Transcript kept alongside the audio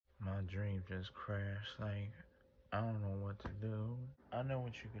dream just crashed. Like, I don't know what to do. I know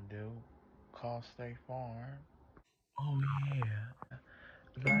what you can do. Call State Farm. Oh, yeah.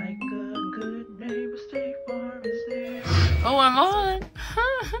 Like a good neighbor, State Farm is there. Oh, I'm on.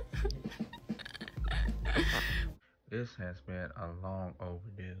 This has been a long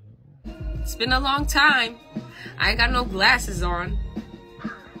overdue. It's been a long time. I ain't got no glasses on.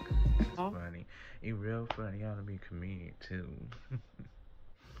 It's funny. He real funny. He ought to be a comedian, too.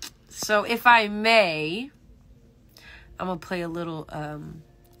 So, if I may, I'm going to play a little, a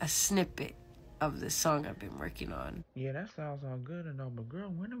snippet of the song I've been working on. Yeah, that sounds all good and all, but girl,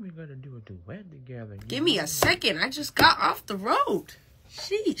 when are we going to do a duet together? Give me a second. I just got off the road.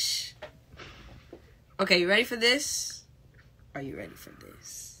 Sheesh. Okay, you ready for this? Are you ready for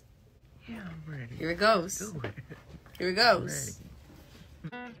this? Yeah, I'm ready. Here it goes. Do it. Here it goes.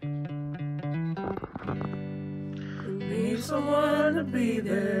 Need someone to be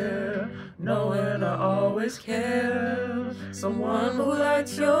there, knowing I always care. Someone who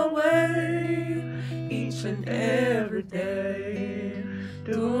lights your way each and every day.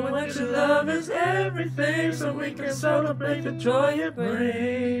 Doing what you love is everything, so we can celebrate the joy it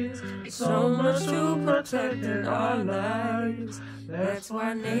brings. So much to protect in our lives. That's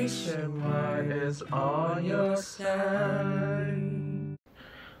why Nationwide is on your side.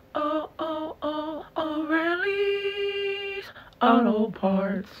 Oh, oh, oh, O'Reilly's Auto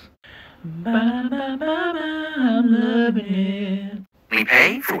Parts. Bye, bye, bye, bye, I'm loving it. We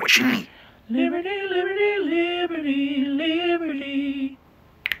pay for what you need. Liberty, liberty, liberty, liberty.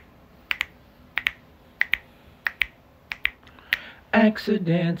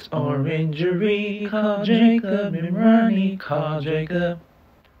 Accidents or injury, call Jacob and Ronnie, call Jacob.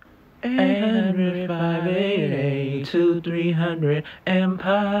 800-588-2300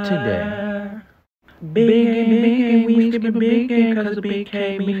 Empire. Today. Big and we skip a big game, cause the big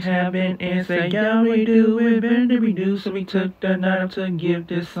K means having and say, yeah, we do it, better we do. So we took the night up to give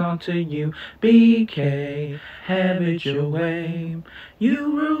this song to you. BK, have it your way.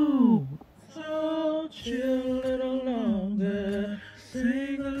 You rule. So chill a little longer,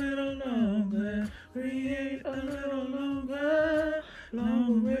 sing a little longer, create a little longer,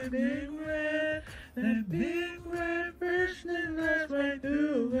 long with Big Red, that Big Red freshness that's right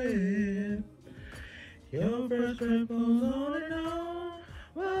through it. Your first breath goes on and on,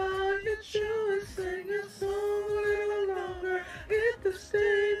 while you chew and sing a song a little longer, hit the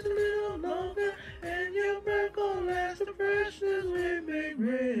stage a little longer, and your breath gon' last the freshness with Big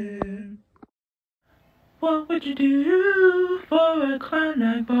Red. What would you do for a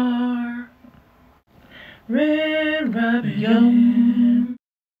Klondike bar? Red Robin Yum,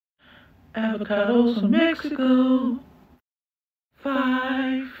 avocados from Mexico,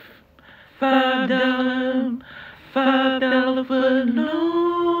 $5 foot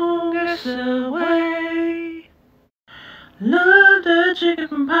long as away. Love the chicken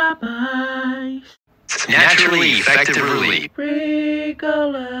from Popeyes. Naturally effective relief.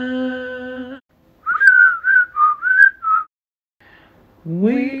 Ricola.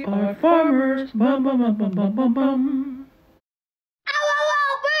 We are farmers. Bum, bum, bum, bum, bum, bum, bum. Ow, ow,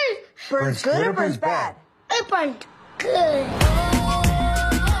 ow, burns! Burns good or burns bad? It burns good.